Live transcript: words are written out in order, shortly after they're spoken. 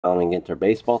On Ginter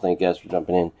Baseball. Thank you guys for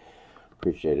jumping in.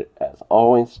 Appreciate it as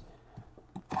always.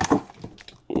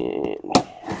 And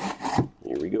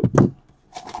here we go.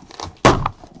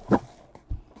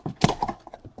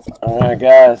 Alright,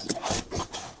 guys.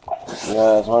 You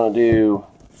guys want to do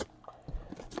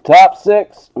top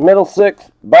six, middle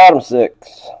six, bottom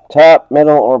six? Top,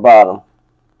 middle, or bottom?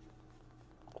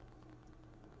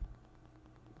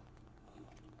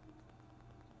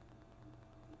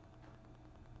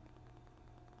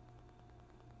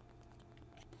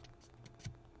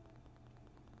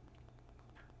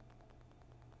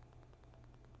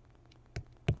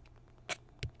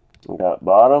 I got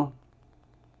bottom,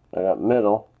 I got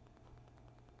middle,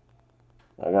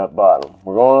 I got bottom.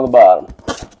 We're going to the bottom.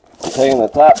 I'm taking the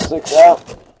top six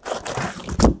out.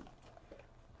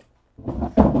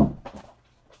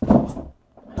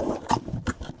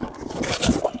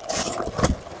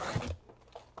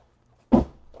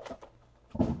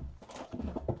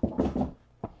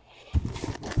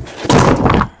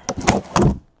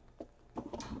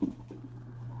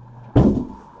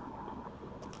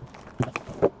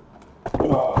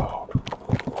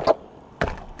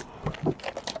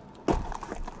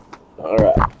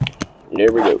 Alright,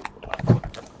 there we go.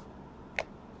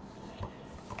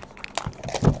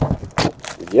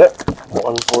 Yep,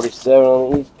 147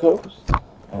 on the East Coast.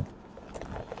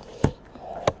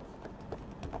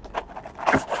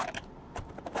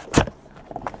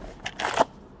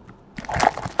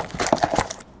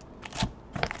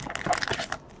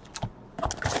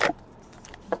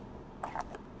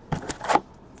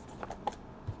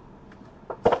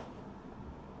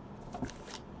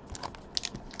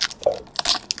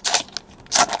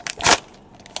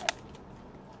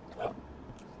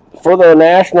 For the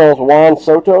Nationals, Juan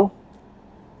Soto.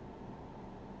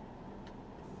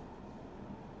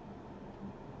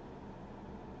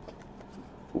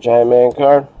 Giant Man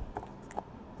card.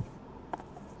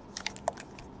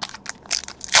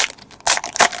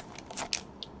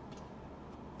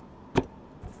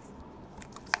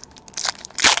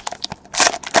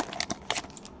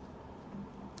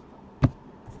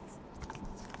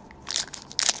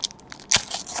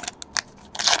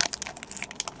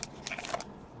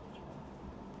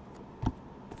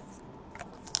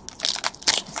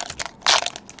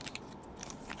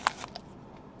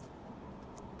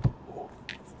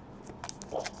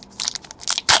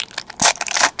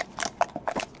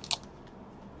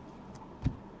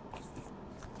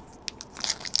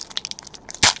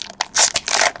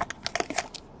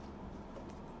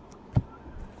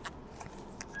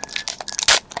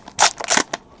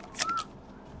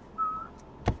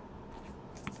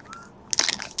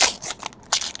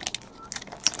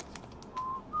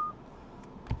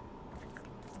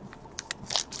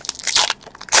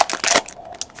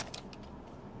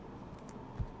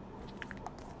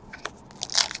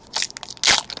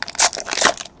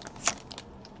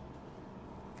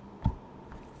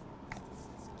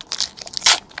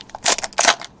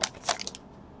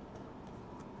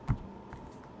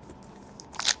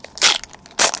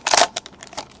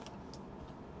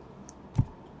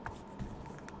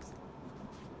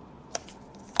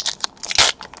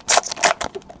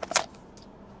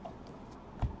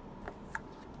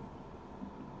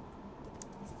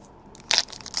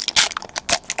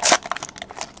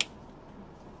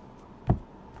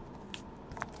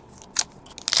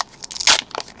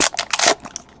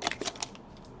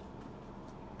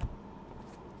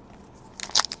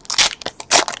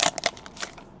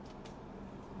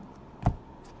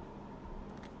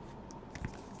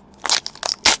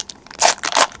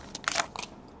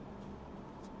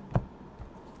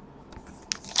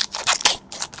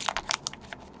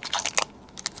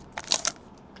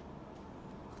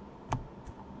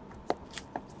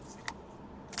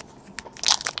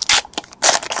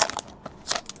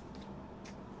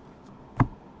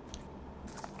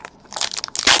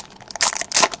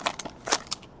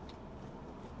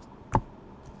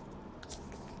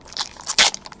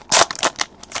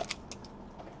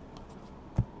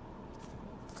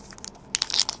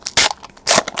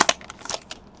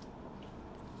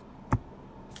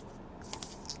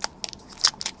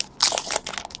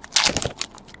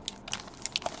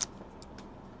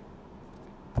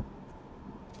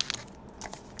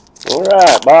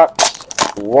 Alright, box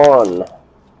one.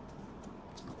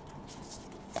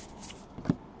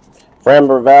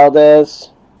 Framber Valdez.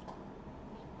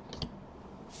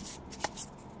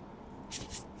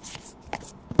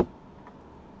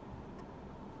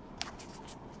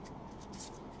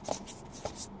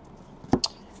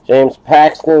 James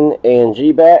Paxton and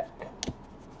G-Back.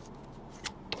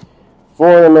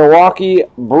 For the Milwaukee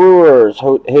Brewers,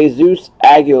 Jesus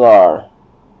Aguilar.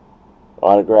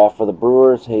 Autograph for the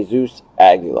Brewers, Jesus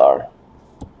Aguilar.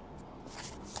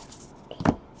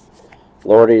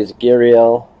 Lourdes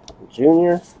Gurriel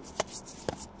Jr.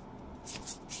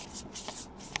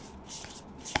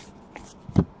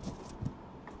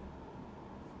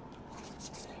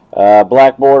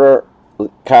 Black border,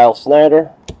 Kyle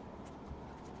Snyder.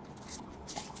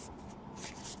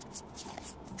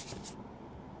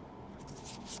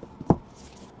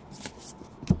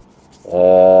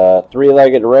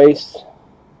 Three-legged race.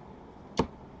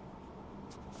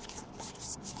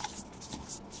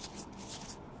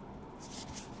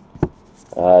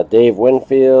 Dave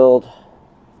Winfield.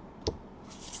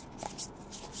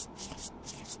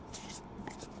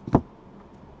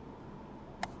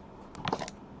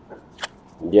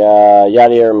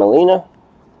 Yadier Molina.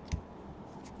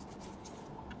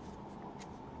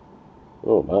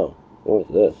 Oh, wow. What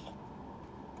is this?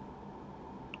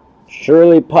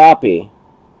 Shirley Poppy.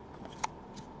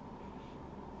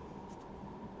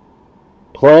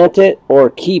 Plant it or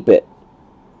keep it.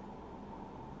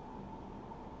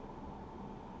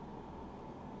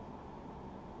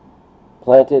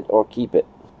 Plant it or keep it.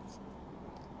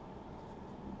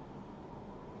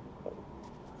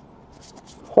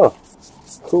 Huh.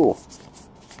 Cool.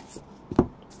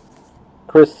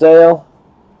 Chris Sale.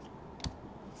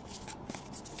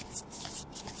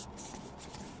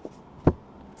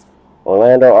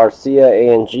 Orlando Arcia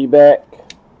A&G back.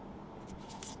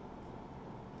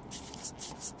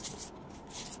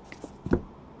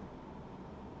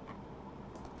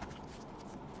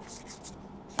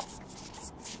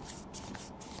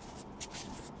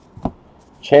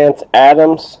 Chance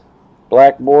Adams,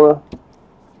 black border.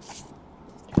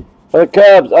 For the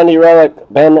Cubs, Undy Relic,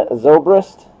 Ben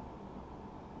Zobrist.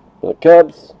 For the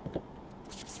Cubs.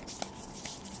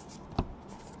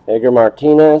 Edgar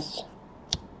Martinez.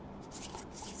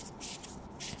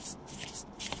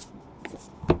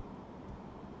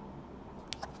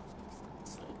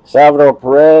 Salvador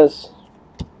Perez.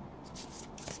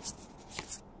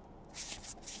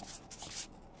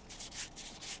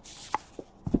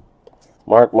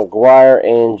 Mark McGuire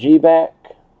and G-back.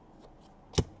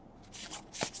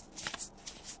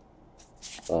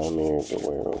 Vladimir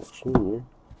Guerrero Jr.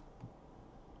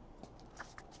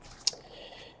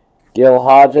 Gil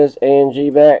Hodges and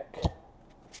G-back.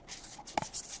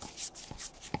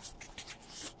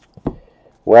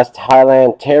 West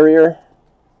Highland Terrier.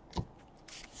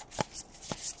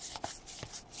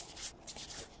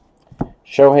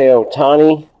 Shohei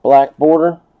Ohtani, black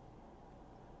border.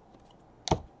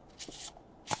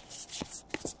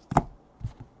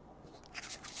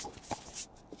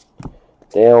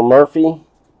 Dale Murphy.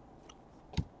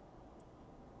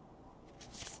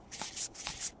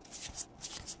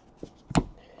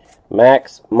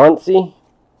 Max Muncy.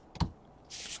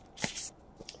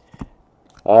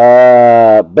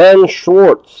 Ben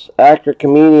Schwartz, actor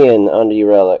comedian, Undy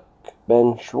Relic.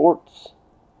 Ben Schwartz.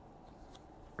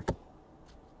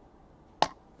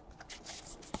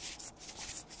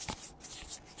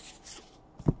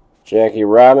 Jackie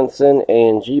Robinson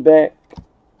and G-back.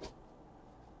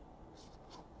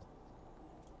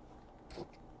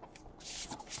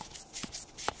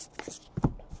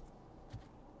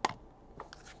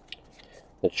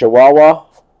 The Chihuahua.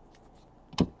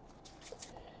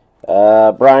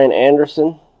 Brian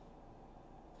Anderson.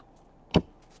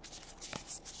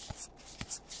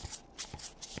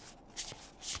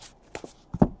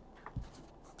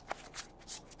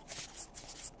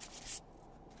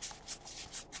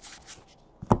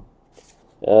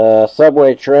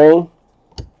 Subway Train.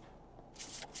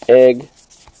 Egg.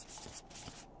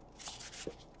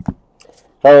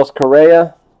 Carlos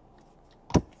Correa.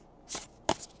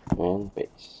 And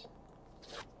base.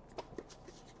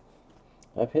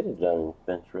 I've hit it on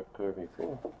bench rip car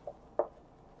before,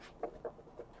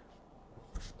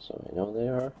 so I know they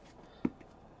are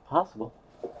possible.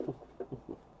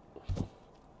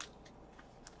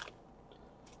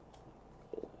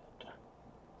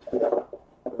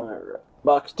 Alright,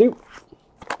 box 2.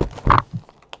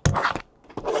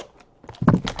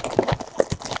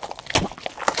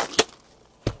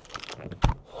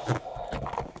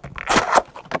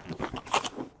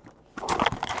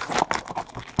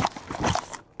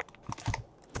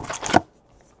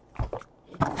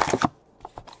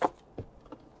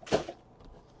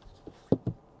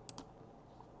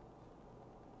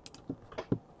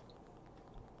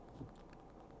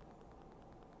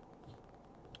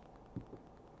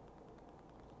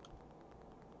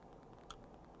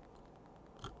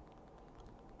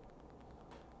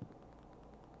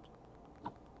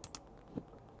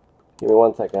 Give me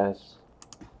one sec, guys.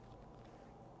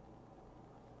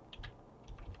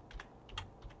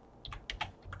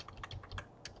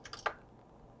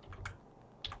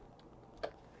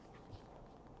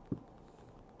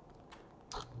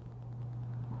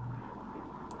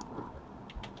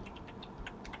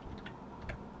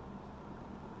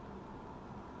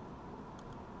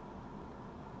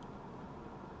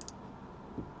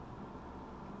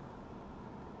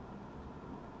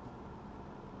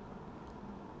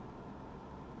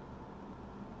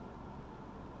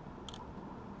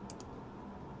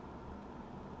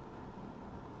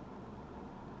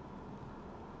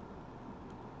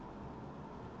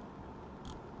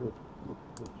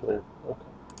 Okay.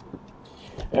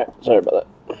 Alright, sorry about that.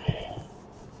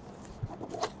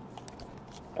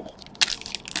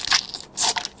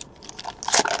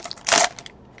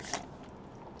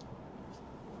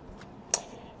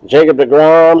 Jacob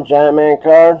deGrom, Giant Man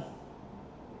card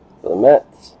for the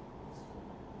Mets.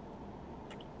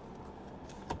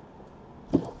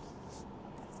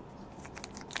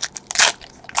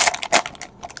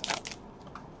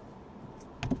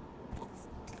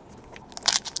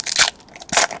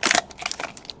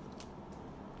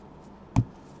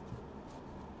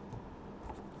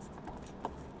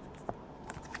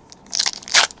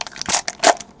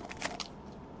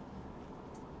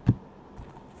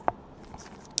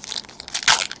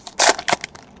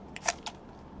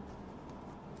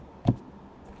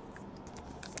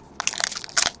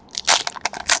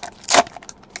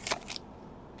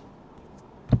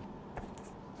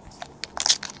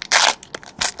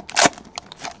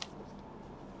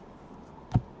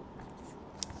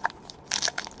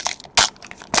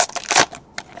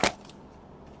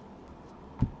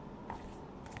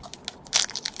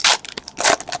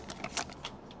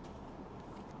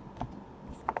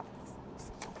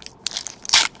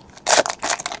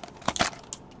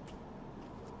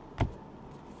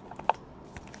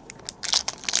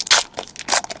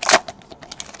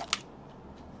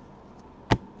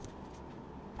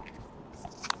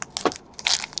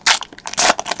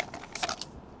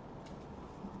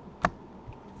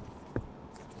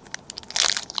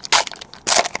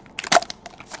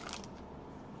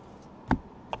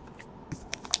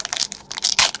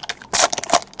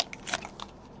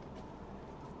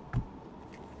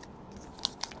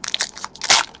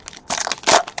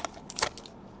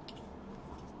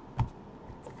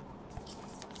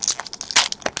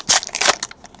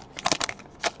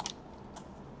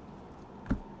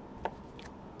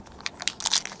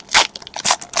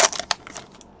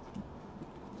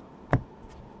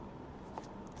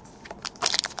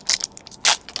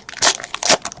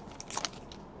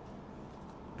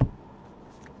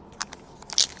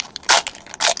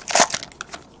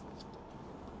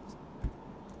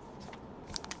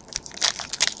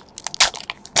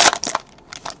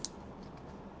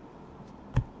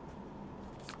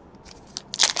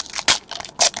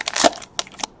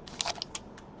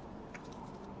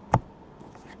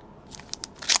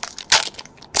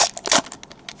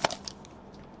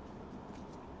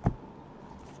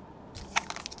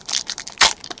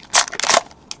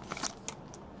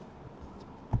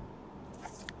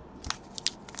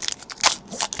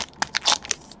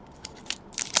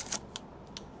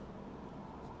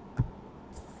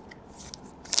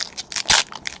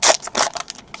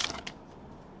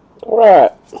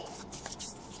 Alright.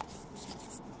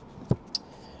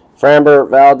 Framber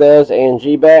Valdez,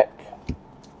 A&G back.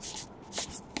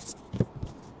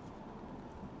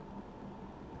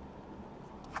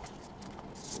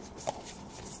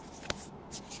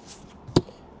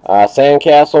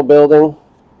 Sandcastle Building.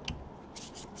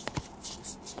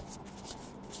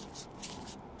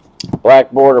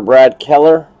 Black border Brad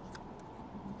Keller,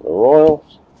 the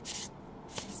Royals.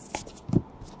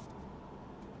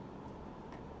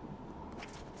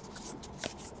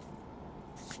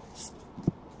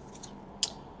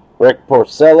 Rick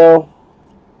Porcello.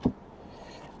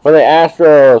 For the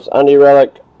Astros, Undy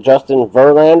Relic, Justin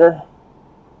Verlander.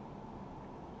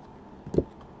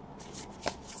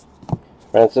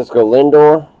 Francisco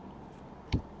Lindor.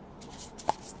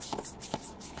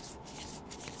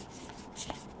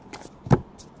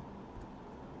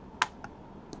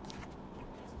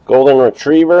 Golden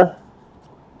Retriever.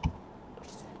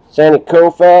 Sandy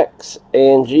Koufax,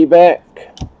 A&G back.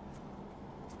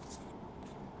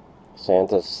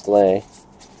 Santa's sleigh.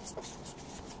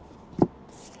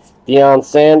 Deion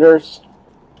Sanders.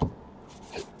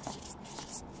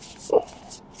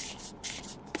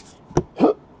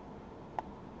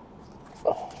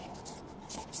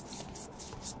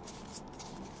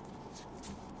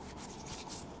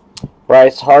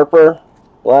 Bryce Harper,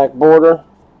 black border.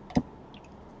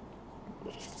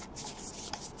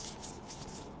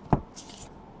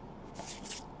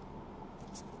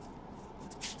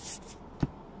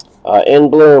 In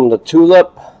Bloom, the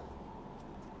Tulip.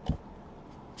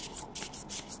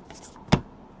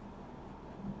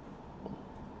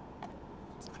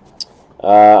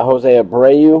 Jose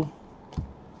Abreu.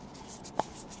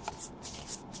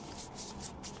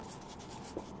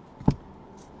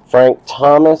 Frank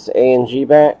Thomas, A&G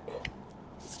back.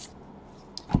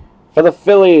 For the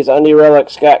Phillies, Undy Relic,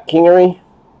 Scott Kingery.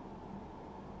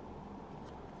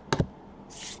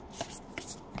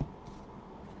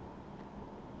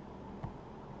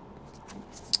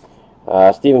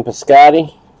 Stephen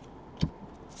Piscotty.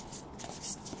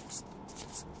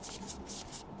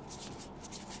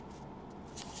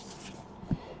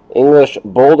 English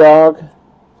Bulldog.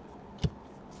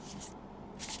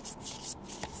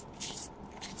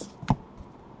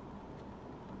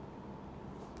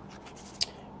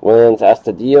 Williams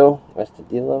Astudillo.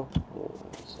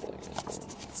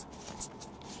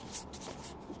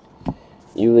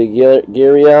 Yuli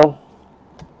Gurriel.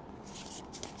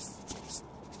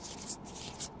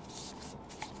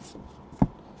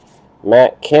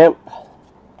 Matt Kemp.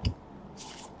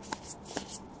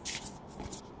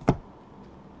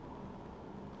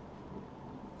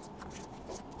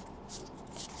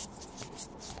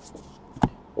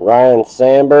 Ryan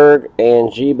Sandberg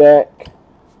and G-back.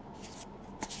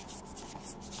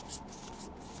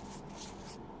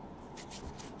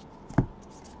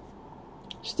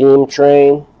 Steam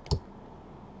Train.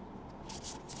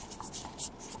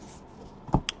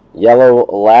 Yellow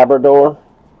Labrador.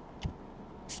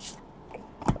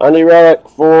 Undy relic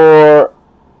for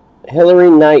Hillary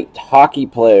Knight, hockey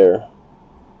player.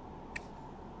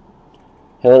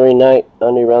 Hillary Knight,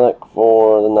 undy relic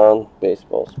for the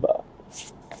non-baseball spot.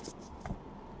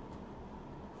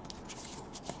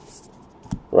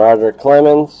 Roger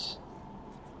Clemens.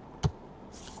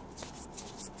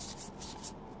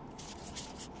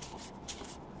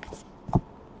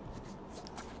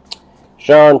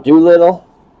 Sean Doolittle.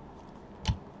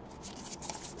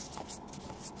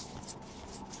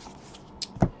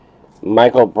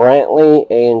 Michael Brantley,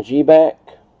 A&G back.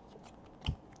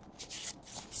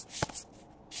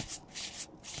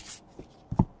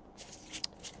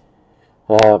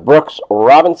 Brooks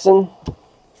Robinson.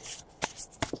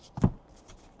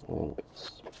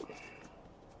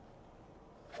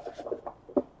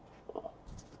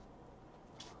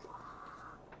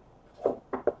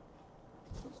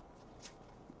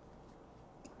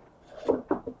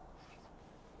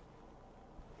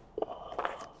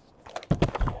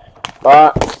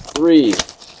 Box 3.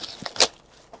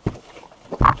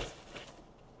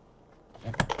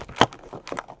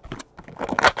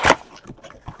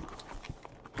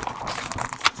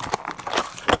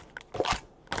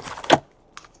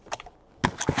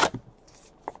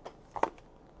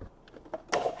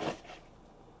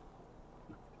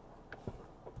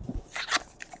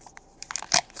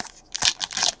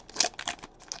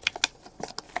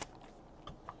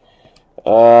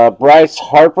 Bryce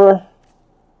Harper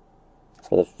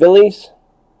for the Phillies.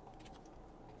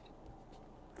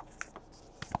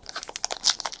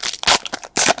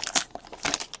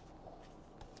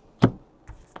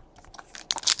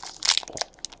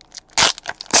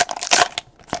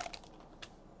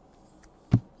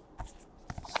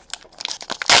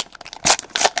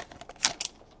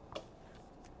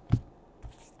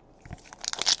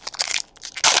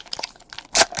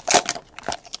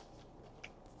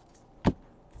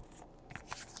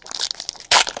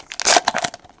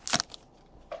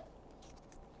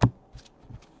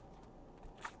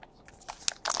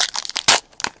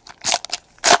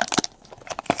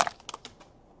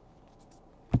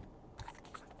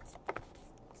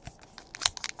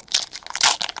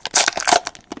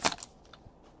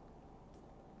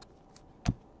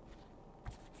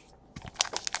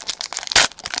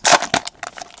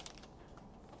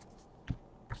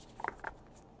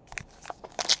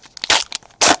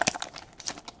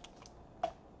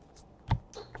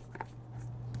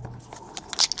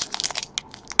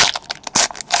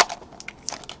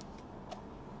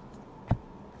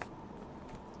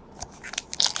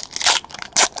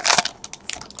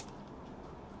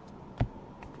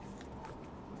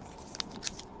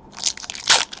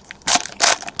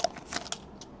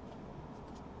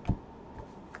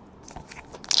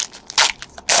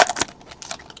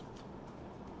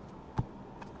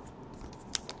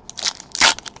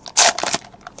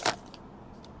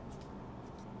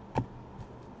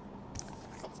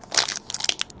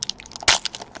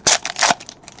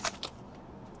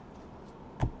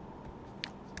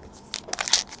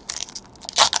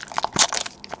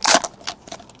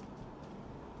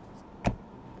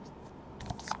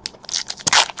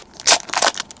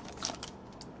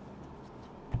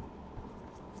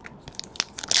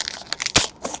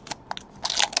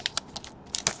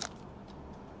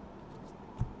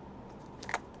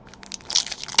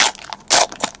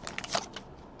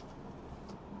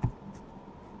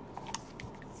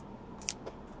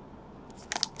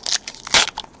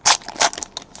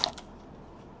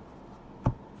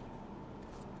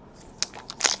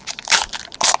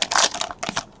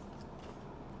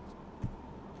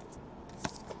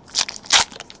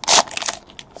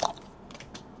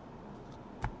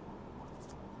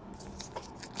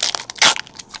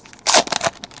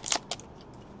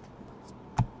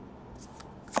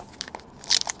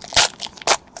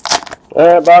 All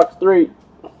right, box 3.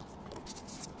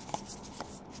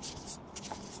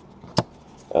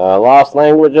 Lost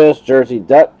Languages, Jersey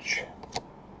Dutch.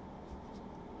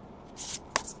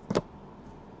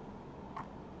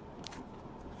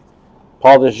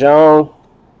 Paul DeJong.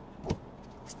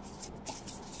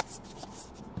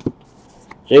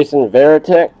 Jason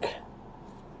Varitek.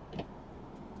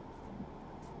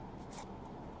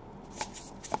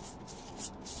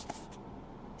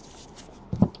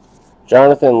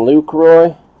 Jonathan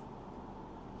Lucroy.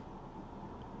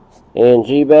 And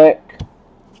G-Beck.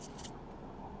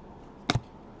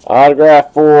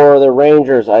 Autograph for the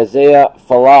Rangers, Isaiah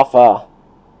Falefa.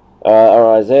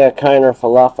 Or Isaiah Kiner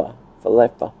Falefa.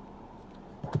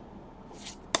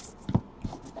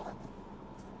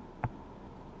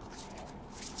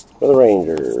 For the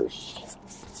Rangers.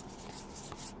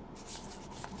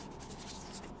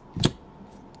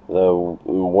 The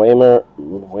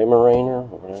Weimaraner,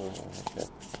 whatever that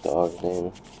dog's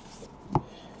name.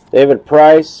 David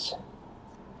Price.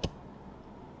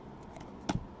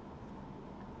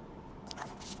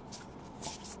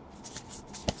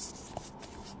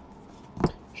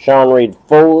 Sean Reed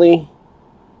Foley.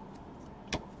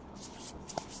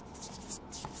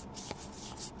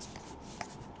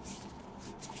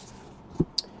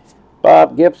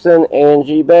 Bob Gibson and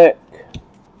G-Beck.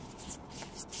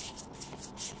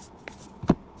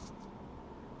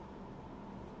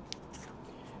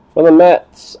 For the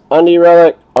Mets, Undy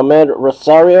Relic, Ahmed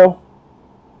Rosario.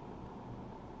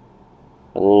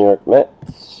 For the New York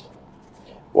Mets.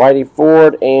 Whitey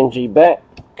Ford and G-Beck.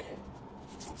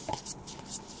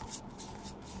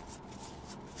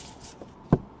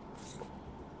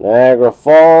 Niagara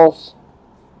Falls.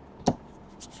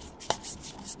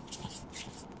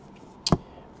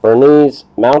 Bernese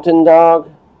Mountain Dog.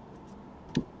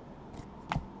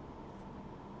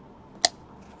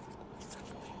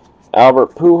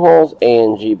 Albert Pujols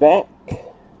and G-Beck.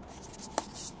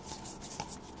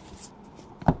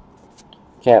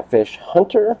 Catfish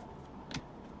Hunter.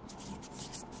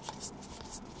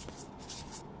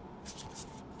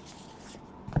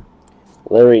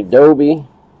 Larry Doby.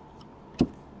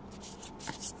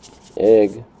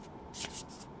 Egg.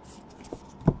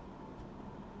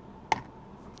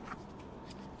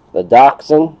 The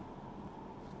Dachshund.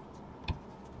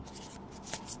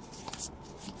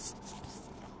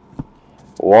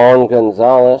 Juan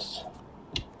Gonzalez.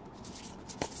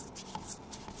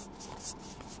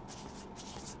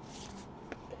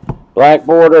 Black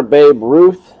Border, Babe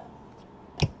Ruth.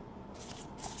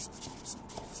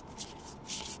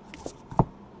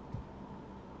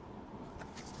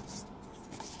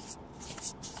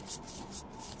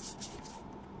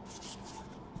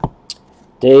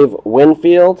 Dave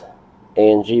Winfield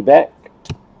and G-Beck.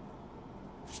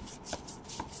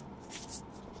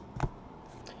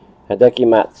 Hideki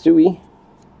Matsui.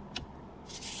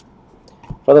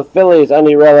 For the Phillies,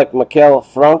 Undy Relic, Maikel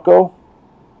Franco.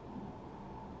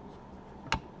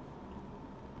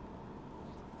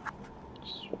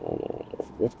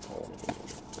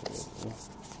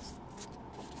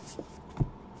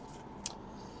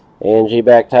 And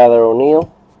G-Beck, Tyler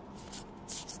O'Neill.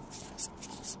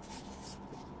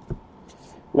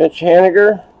 Mitch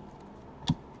Haniger.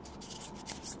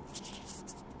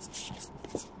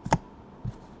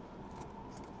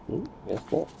 Guess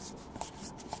not.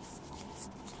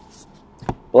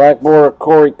 Black Border,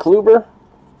 Corey Kluber.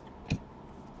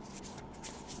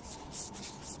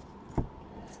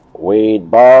 Wade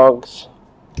Boggs.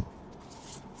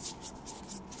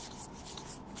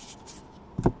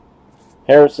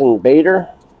 Harrison Bader.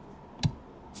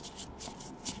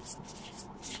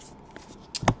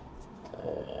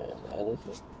 That is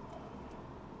it.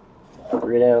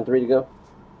 3 down, 3 to go.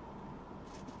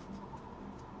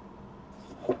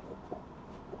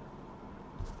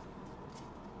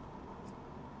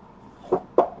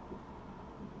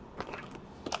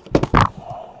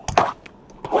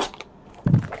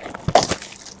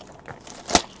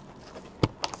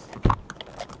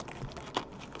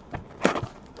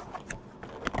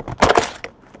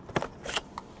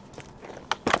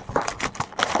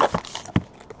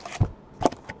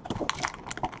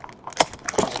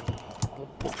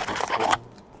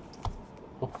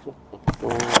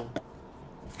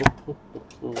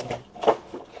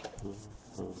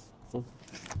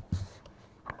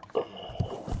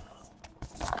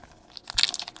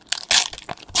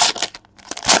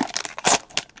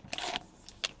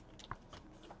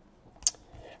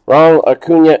 Ronald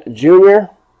Acuna Jr.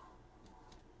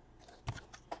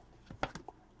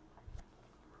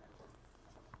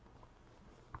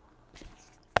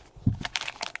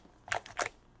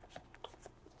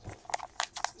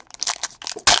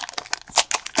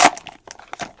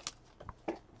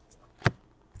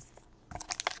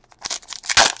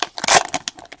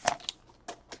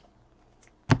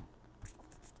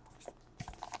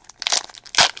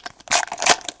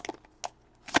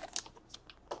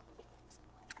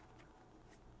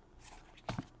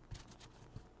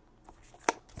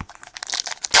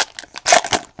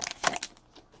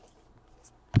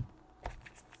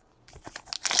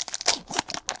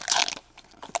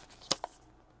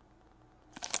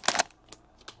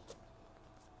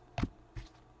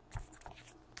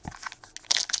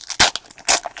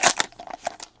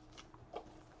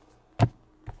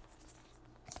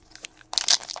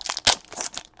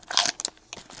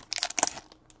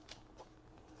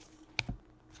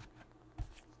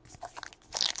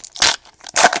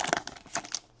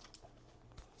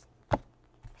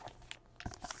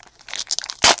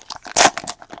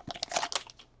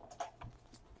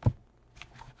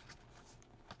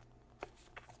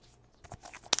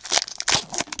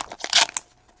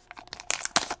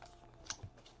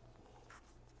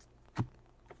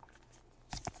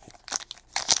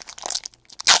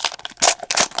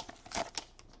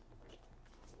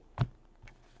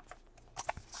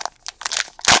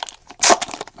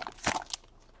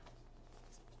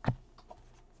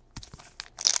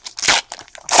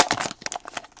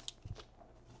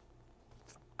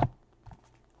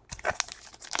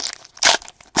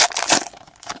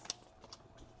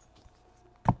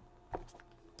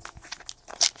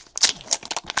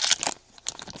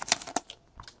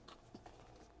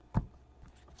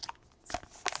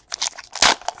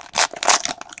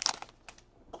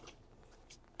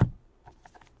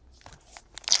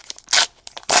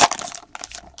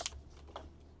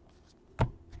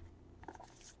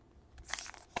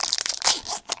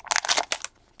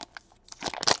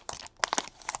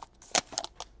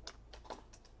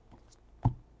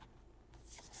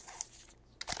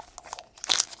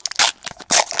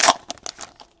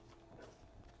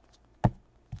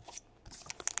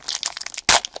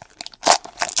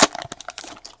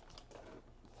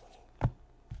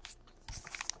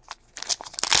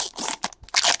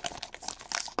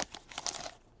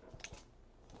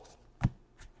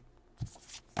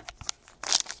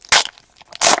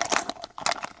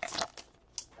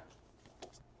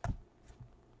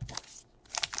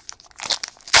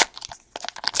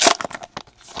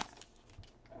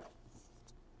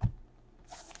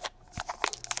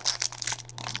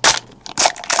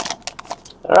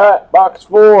 Alright, box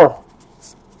 4.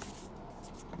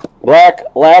 Black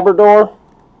Labrador.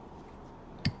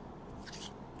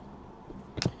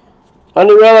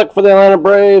 Under relic for the Atlanta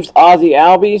Braves, Ozzie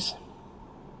Albies.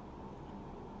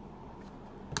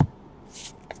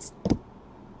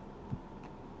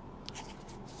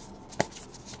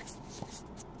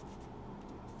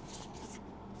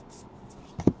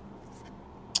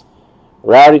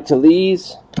 Rowdy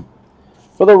Talese.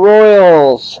 For the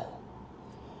Royals,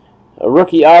 a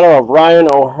rookie auto of Ryan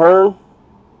O'Hearn.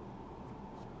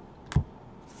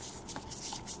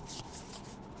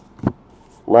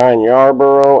 Ryan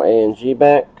Yarborough and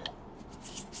G-back.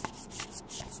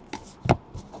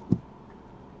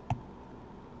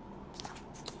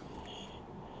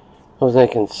 Jose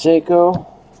Canseco.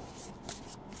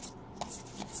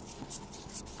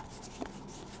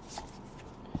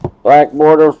 Black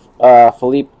border,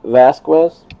 Felipe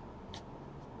Vasquez.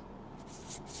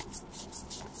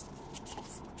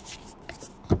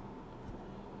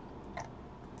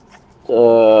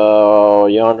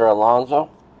 Yonder Alonso.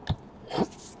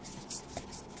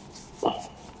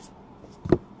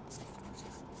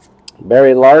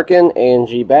 Barry Larkin and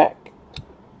G-back.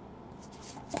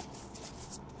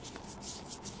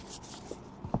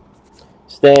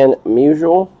 Stan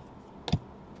Musial.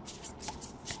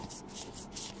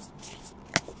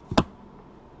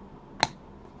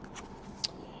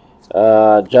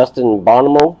 Justin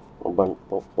Bonomo.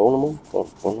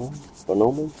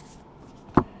 Bonomo.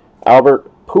 Albert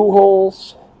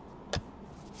Pujols.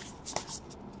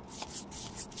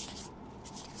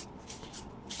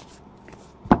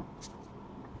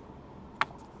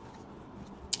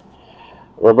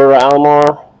 Roberto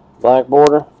Alomar, black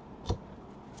border.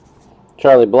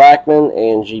 Charlie Blackmon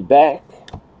and G-back.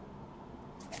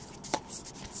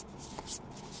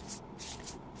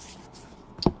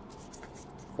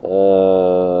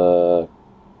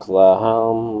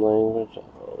 Clallam language. I don't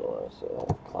know what I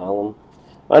said. Clallam.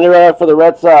 Underwriter for the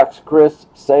Red Sox, Chris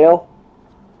Sale.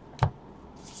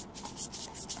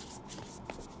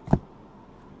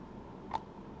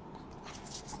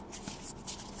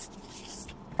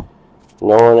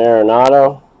 Nolan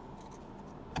Arenado.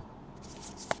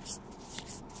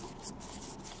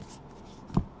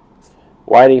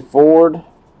 Whitey Ford.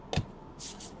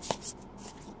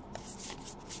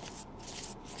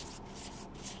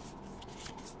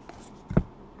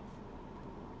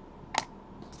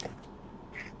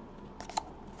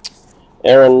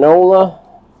 Aaron Nola.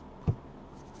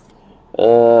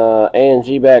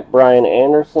 A&G back Brian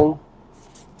Anderson.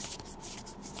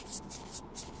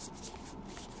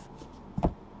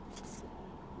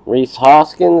 Reese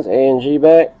Hoskins, A&G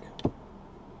back.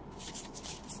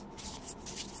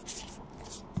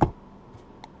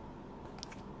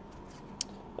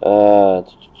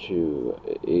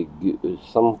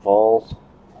 Some Falls.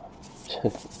 I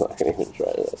can't even try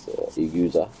that.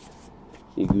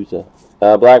 Iguza.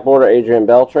 Black border, Adrian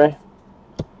Beltre.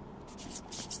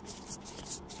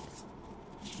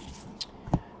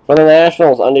 For the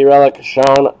Nationals, Undie relic,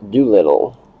 Sean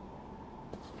Doolittle.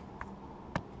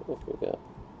 Look, we got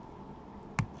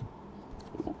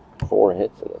 4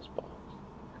 hits in this box.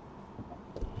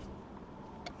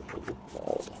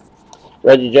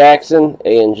 Reggie Jackson,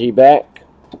 A&G back.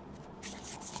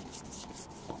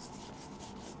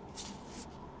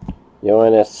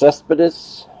 Yoenis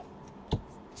Cespedes.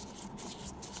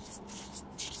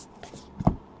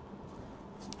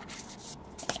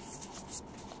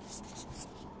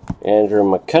 Andrew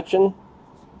McCutchen.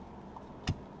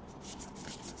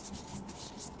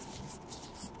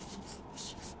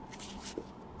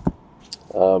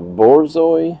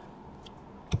 Borzoi.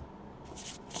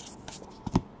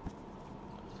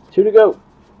 2 to go.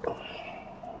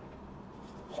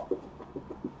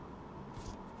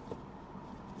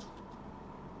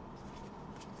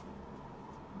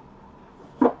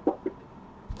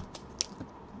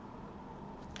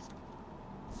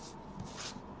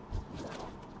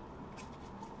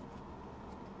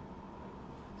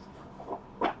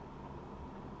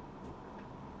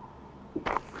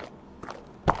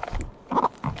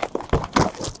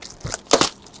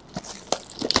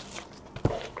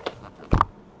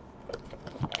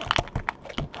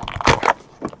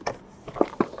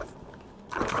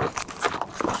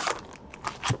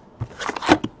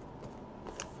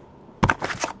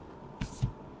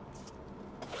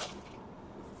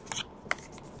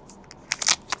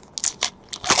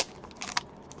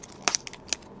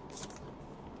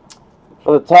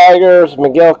 For the Tigers,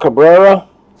 Miguel Cabrera.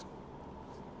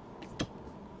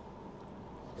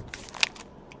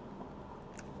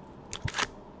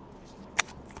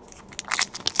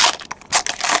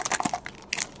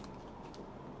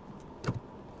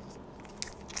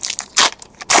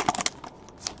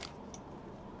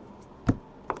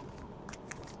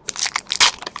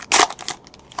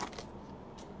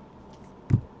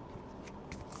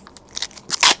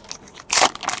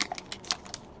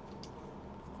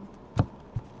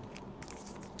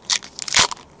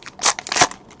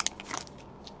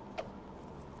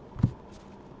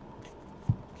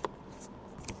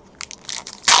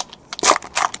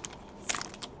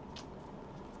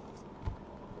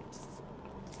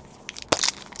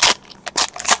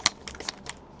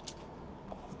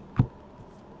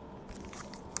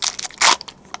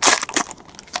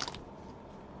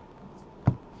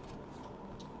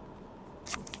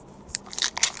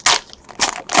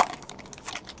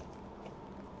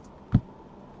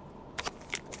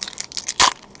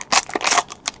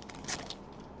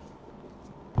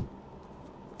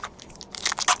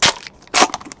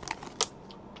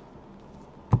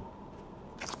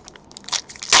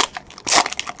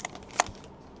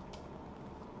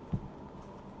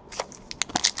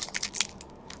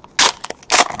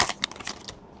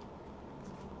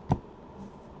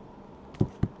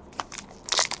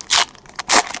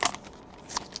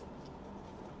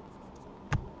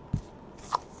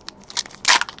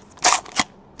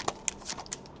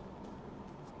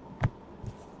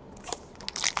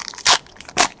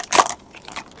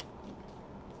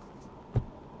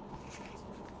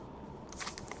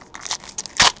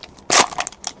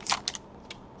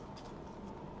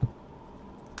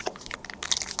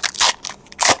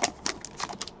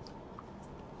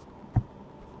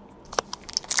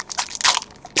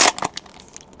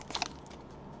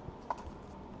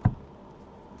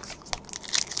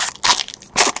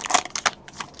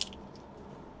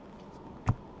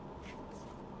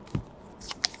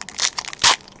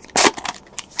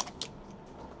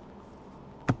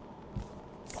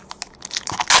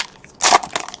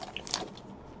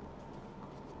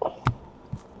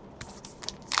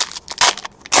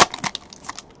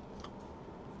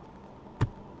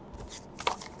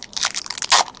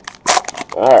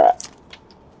 Alright.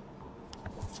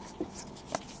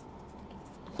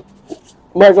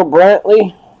 Michael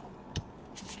Brantley.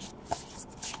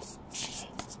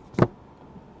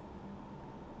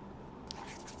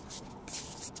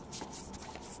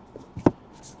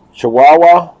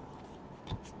 Chihuahua.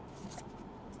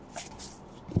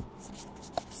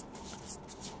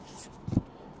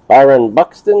 Byron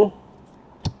Buxton.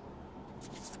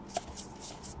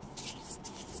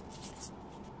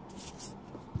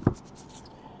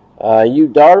 Yu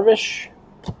Darvish.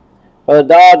 For the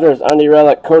Dodgers, Andy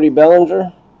Relic, Cody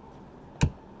Bellinger.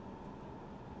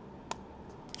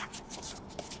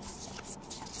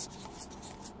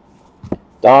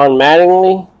 Don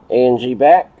Mattingly, A&G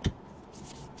back.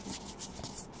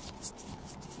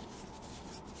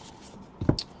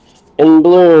 In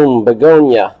Bloom,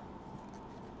 Begonia.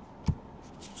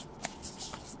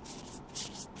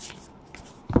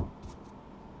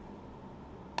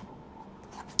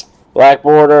 Black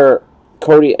border,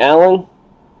 Cody Allen.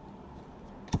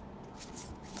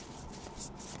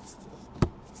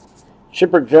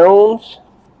 Chipper Jones.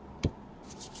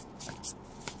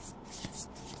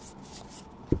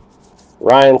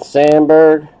 Ryan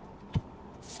Sandberg.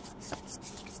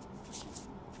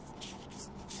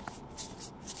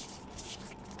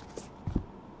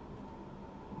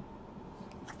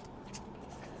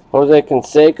 Jose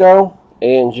Canseco,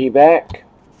 A&G back.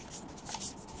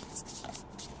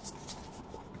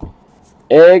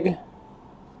 Egg.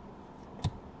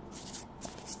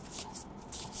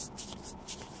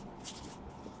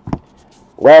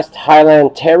 West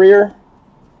Highland Terrier.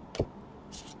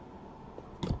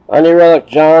 Andy Relic,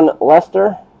 John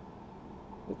Lester,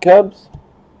 the Cubs.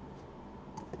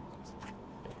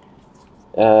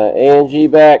 A&G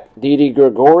back, Didi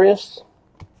Gregorius.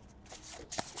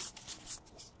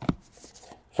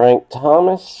 Frank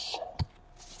Thomas.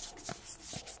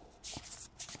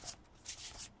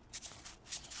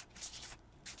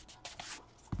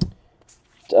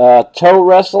 Toe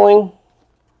Wrestling.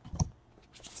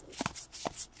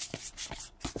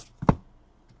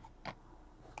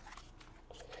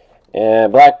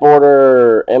 And black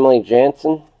border, Emily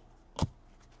Jansen.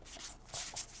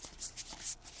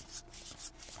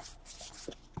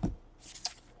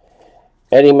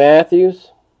 Eddie Matthews.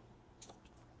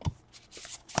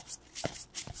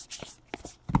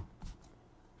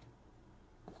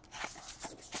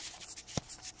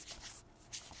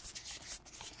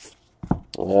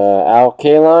 Al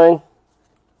Kaline.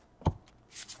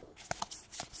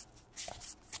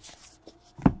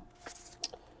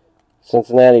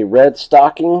 Cincinnati Red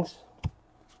Stockings.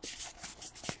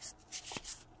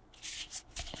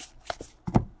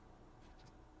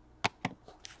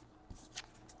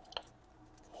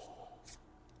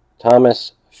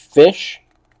 Thomas Fish.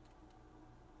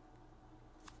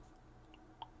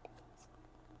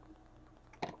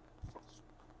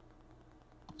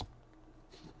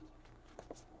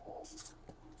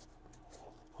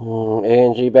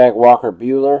 A&G back, Walker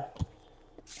Buehler.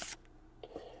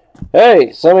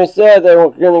 Hey, somebody said they were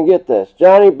going to get this.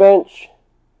 Johnny Bench.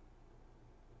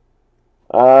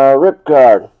 Rip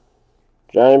card.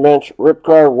 Johnny Bench, rip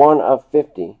card 1 of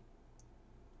 50.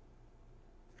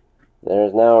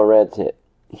 There's now a Reds hit.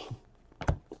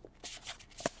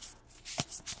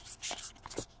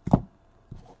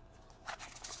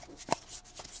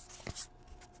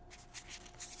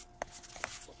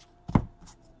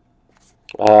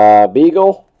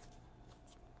 Beagle.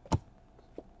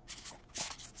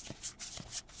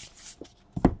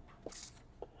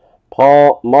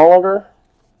 Paul Molitor.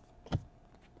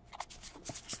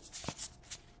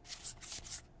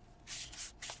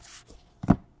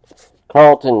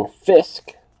 Carlton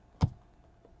Fisk.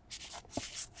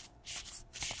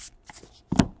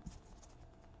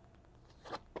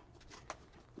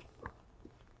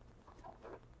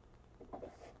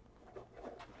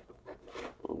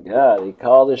 God, he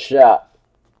called his shot.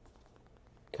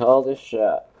 Called his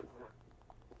shot.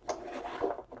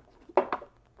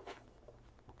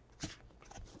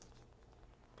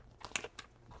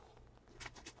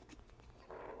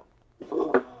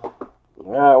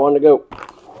 All right, one to go.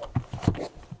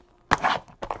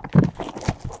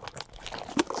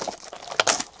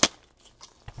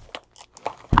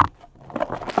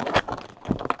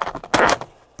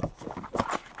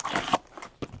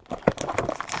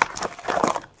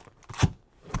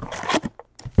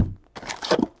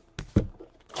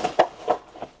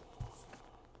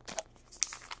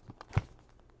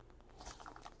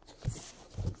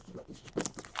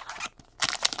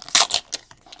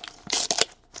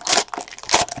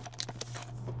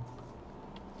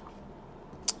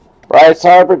 Bryce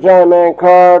Harper, Giant Man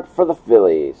card for the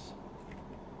Phillies.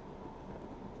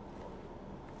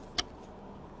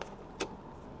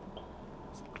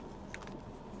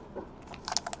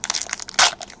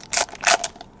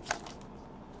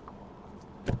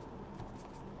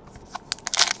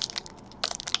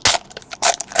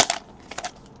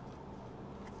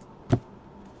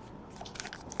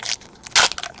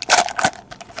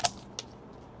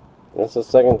 That's the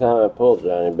second time I pulled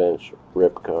Johnny Bench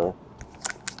rip card.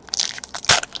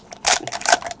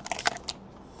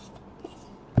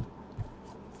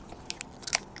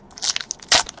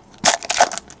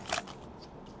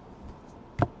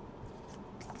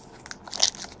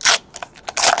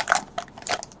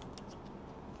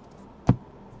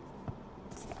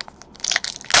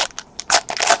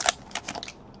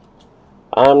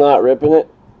 I'm not ripping it.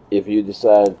 If you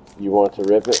decide you want to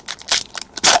rip it,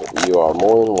 you are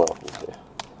more than welcome to.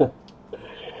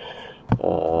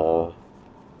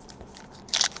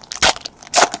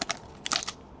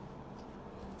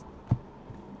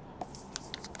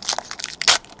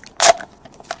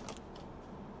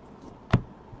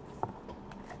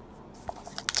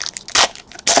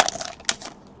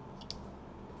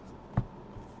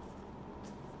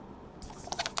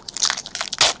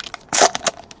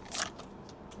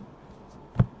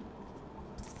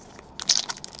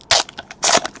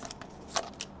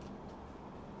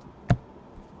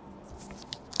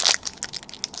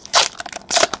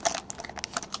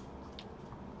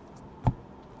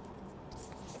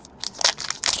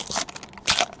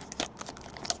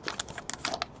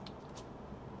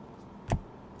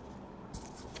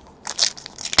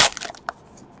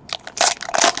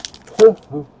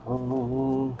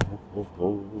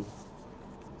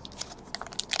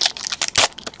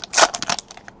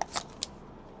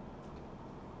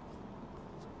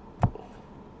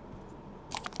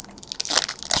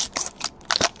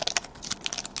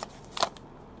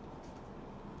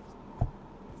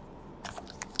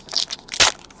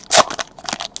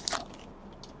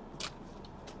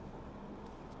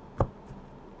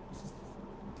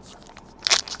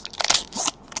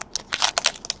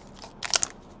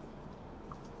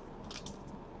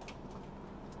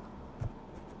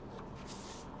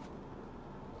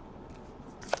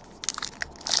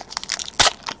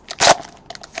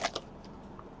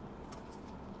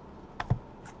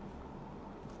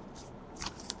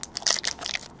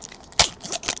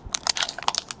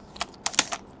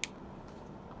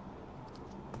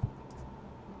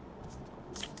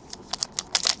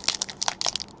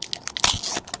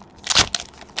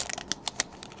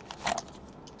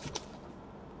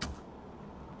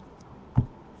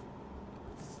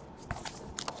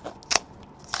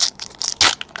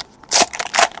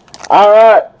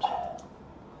 Alright.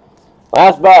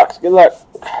 Last box. Good luck.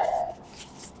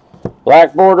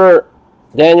 Black border,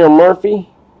 Daniel Murphy.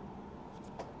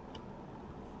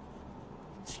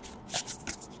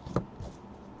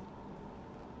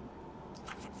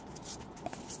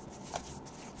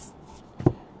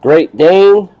 Great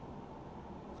Dane.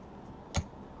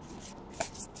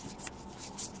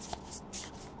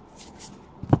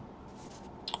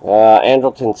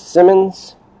 Andrelton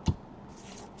Simmons.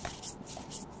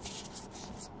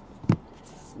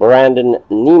 Brandon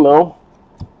Nemo.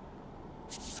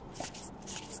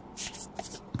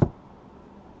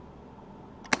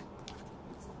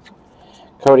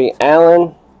 Cody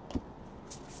Allen.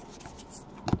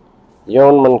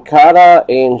 Yon Moncada,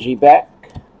 A&G back.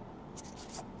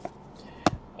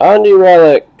 Undy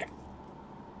Relic.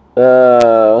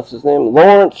 What's his name?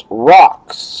 Lawrence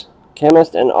Rocks.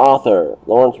 Chemist and author.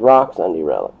 Lawrence Rocks, Undy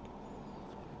Relic.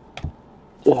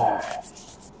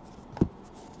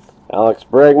 Alex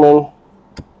Bregman.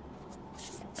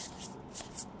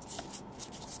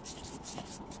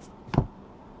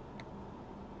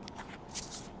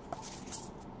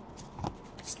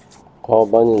 Paul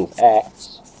Bunyan's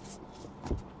axe.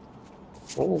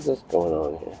 What is this going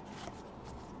on here?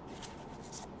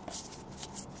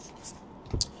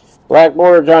 Black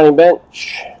border, Johnny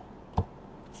Bench.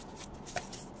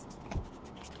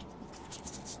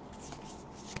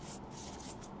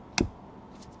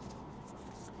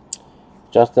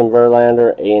 Justin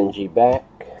Verlander, A&G back.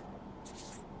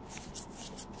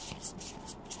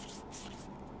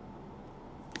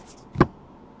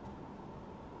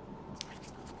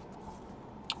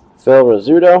 Phil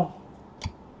Rizzuto.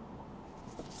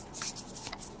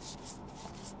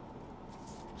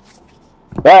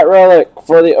 Bat relic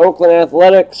for the Oakland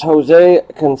Athletics, Jose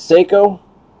Canseco.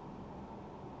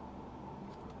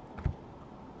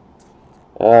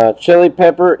 Chili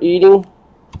pepper eating.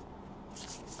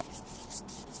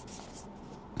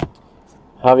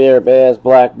 Javier Baez,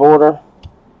 black border.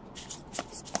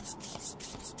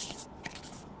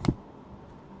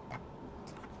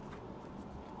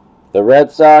 The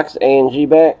Red Sox, A&G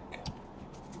back.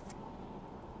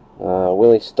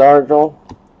 Willie Stargell.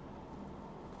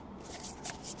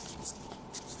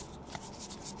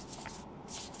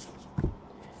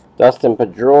 Dustin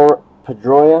Pedroia,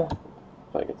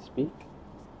 if I could speak.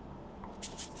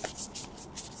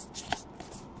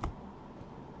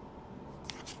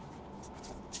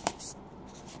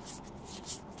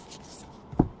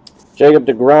 Jacob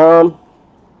deGrom.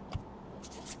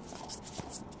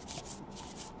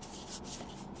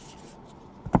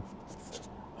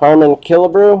 Harmon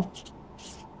Killebrew.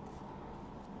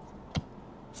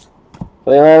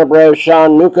 For the Atlanta Braves,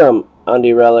 Sean Newcomb,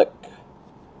 Undy Relic.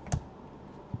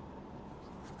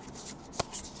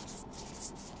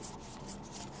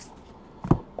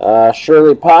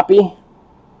 Shirley Poppy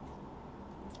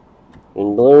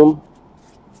in Bloom.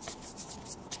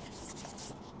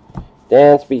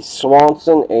 Dansby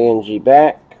Swanson, A&G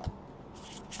back.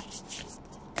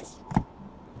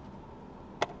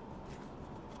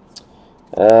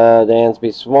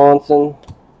 Dansby Swanson.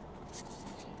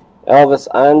 Elvis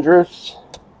Andrus.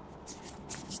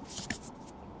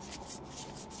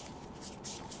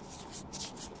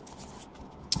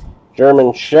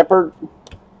 German Shepherd.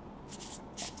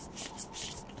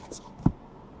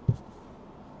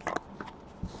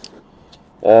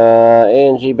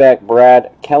 A&G back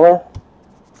Brad Keller.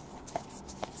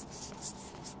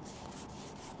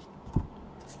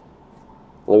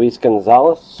 Luis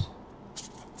Gonzalez.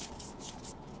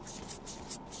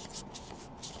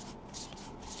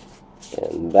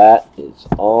 And that is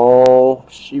all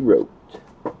she wrote.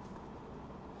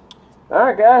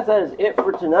 Alright guys, that is it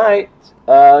for tonight.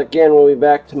 Again, we'll be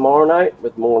back tomorrow night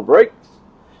with more breaks.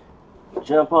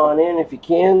 Jump on in if you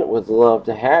can. Would love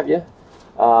to have you.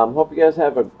 Hope you guys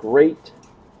have a great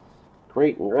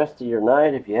rest of your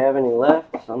night. If you have any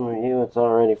left, some of you it's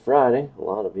already Friday. A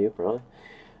lot of you probably.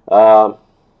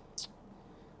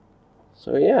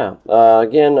 So yeah,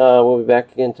 again, we'll be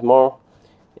back again tomorrow.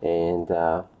 And